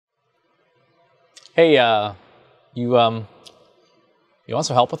Hey, you you want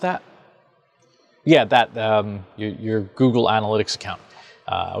some help with that? Yeah, that your Google Analytics account.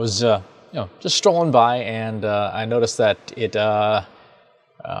 I was just strolling by and I noticed that it's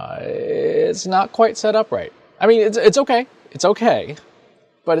not quite set up right. I mean, it's okay,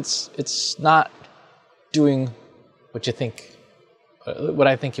 but it's not doing what you think, what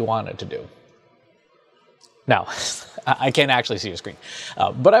I think you want it to do. Now, I can't actually see your screen,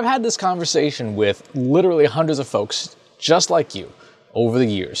 but I've had this conversation with literally hundreds of folks just like you over the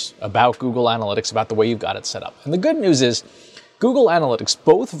years about Google Analytics, about the way you've got it set up. And the good news is Google Analytics,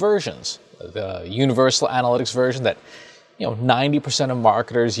 both versions, the Universal Analytics version that 90% of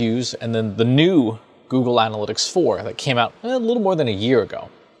marketers use, and then the new Google Analytics 4 that came out a little more than a year ago.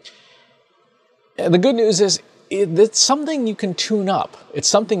 And the good news is it's something you can tune up. It's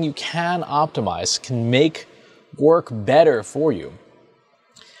something you can optimize, can make work better for you.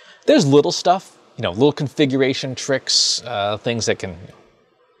 There's little stuff, little configuration tricks, things that can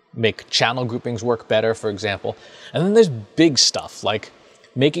make channel groupings work better, for example. And then there's big stuff like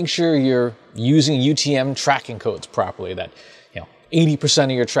making sure you're using UTM tracking codes properly, that 80%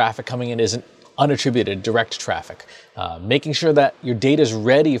 of your traffic coming in isn't unattributed direct traffic, making sure that your data is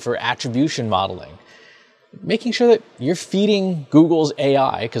ready for attribution modeling, making sure that you're feeding Google's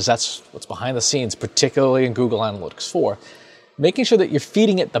AI, because that's what's behind the scenes, particularly in Google Analytics 4, making sure that you're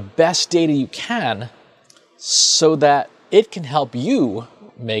feeding it the best data you can so that it can help you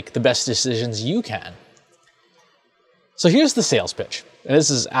make the best decisions you can. So here's the sales pitch. And this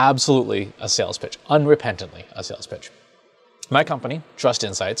is absolutely a sales pitch, unrepentantly a sales pitch. My company, Trust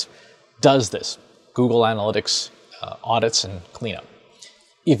Insights, does this, Google Analytics audits and cleanup.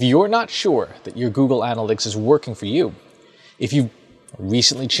 If you're not sure that your Google Analytics is working for you, if you've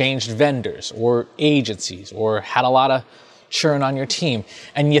recently changed vendors or agencies or had a lot of churn on your team,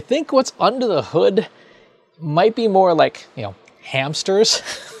 and you think what's under the hood might be more like, hamsters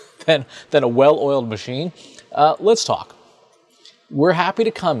than a well-oiled machine, let's talk. We're happy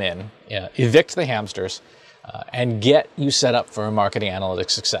to come in, evict the hamsters, and get you set up for a marketing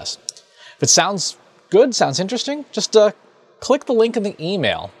analytics success. If it sounds good, sounds interesting, just click the link in the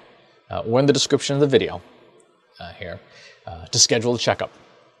email or in the description of the video here to schedule a checkup.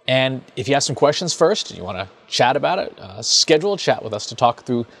 And if you have some questions first, you want to chat about it, schedule a chat with us to talk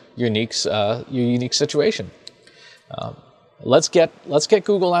through your unique situation. Let's get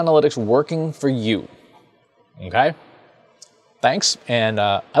Google Analytics working for you. Okay? Thanks, and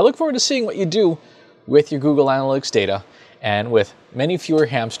I look forward to seeing what you do with your Google Analytics data and with many fewer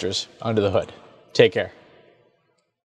hamsters under the hood. Take care.